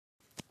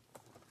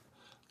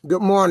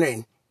Good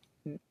morning,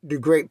 the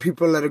great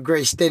people of the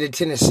great state of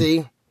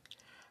Tennessee.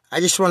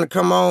 I just want to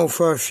come on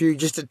for a few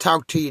just to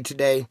talk to you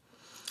today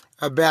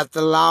about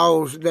the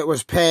laws that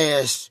was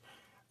passed,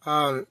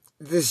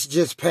 this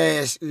just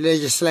passed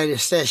legislative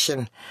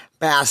session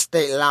by our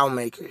state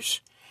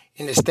lawmakers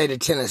in the state of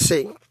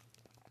Tennessee.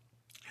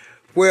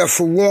 Well,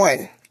 for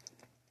one,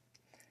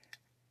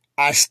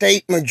 our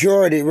state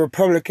majority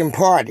Republican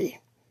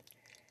Party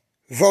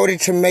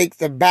voted to make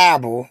the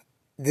Bible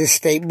the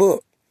state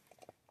book.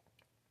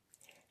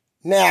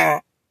 Now,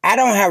 I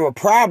don't have a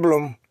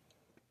problem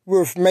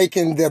with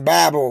making the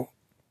Bible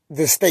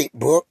the state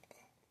book,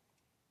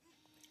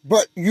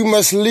 but you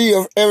must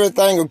live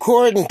everything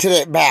according to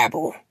that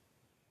Bible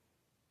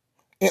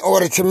in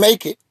order to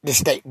make it the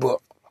state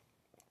book.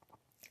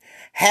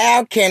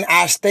 How can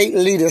our state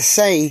leaders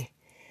say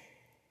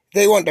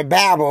they want the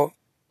Bible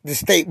the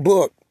state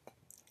book,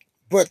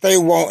 but they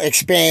won't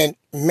expand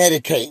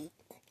Medicaid?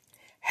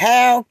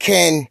 How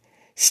can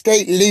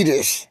state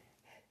leaders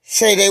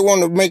say they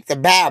want to make the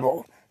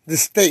Bible the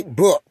state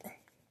book,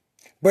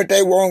 but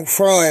they won't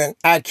fund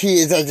our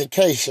kids'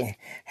 education?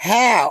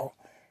 How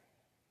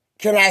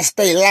can our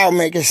state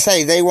lawmakers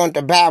say they want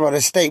the Bible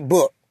the state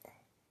book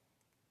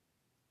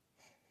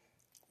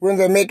when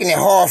they're making it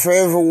hard for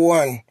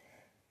everyone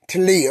to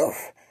live?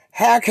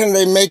 How can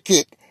they make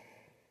it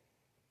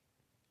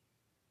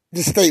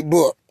the state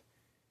book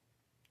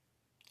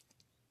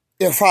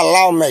if our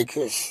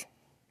lawmakers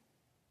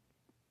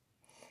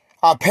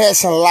are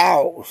passing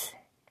laws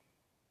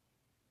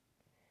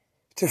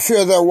to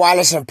fill their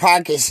wallets and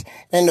pockets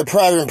in the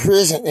private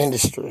prison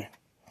industry?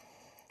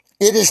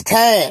 It is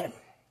time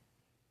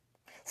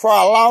for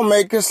our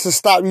lawmakers to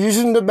stop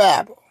using the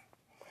Bible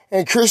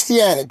and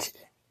Christianity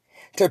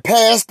to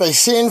pass their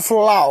sinful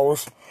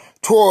laws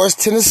towards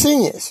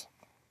Tennesseans.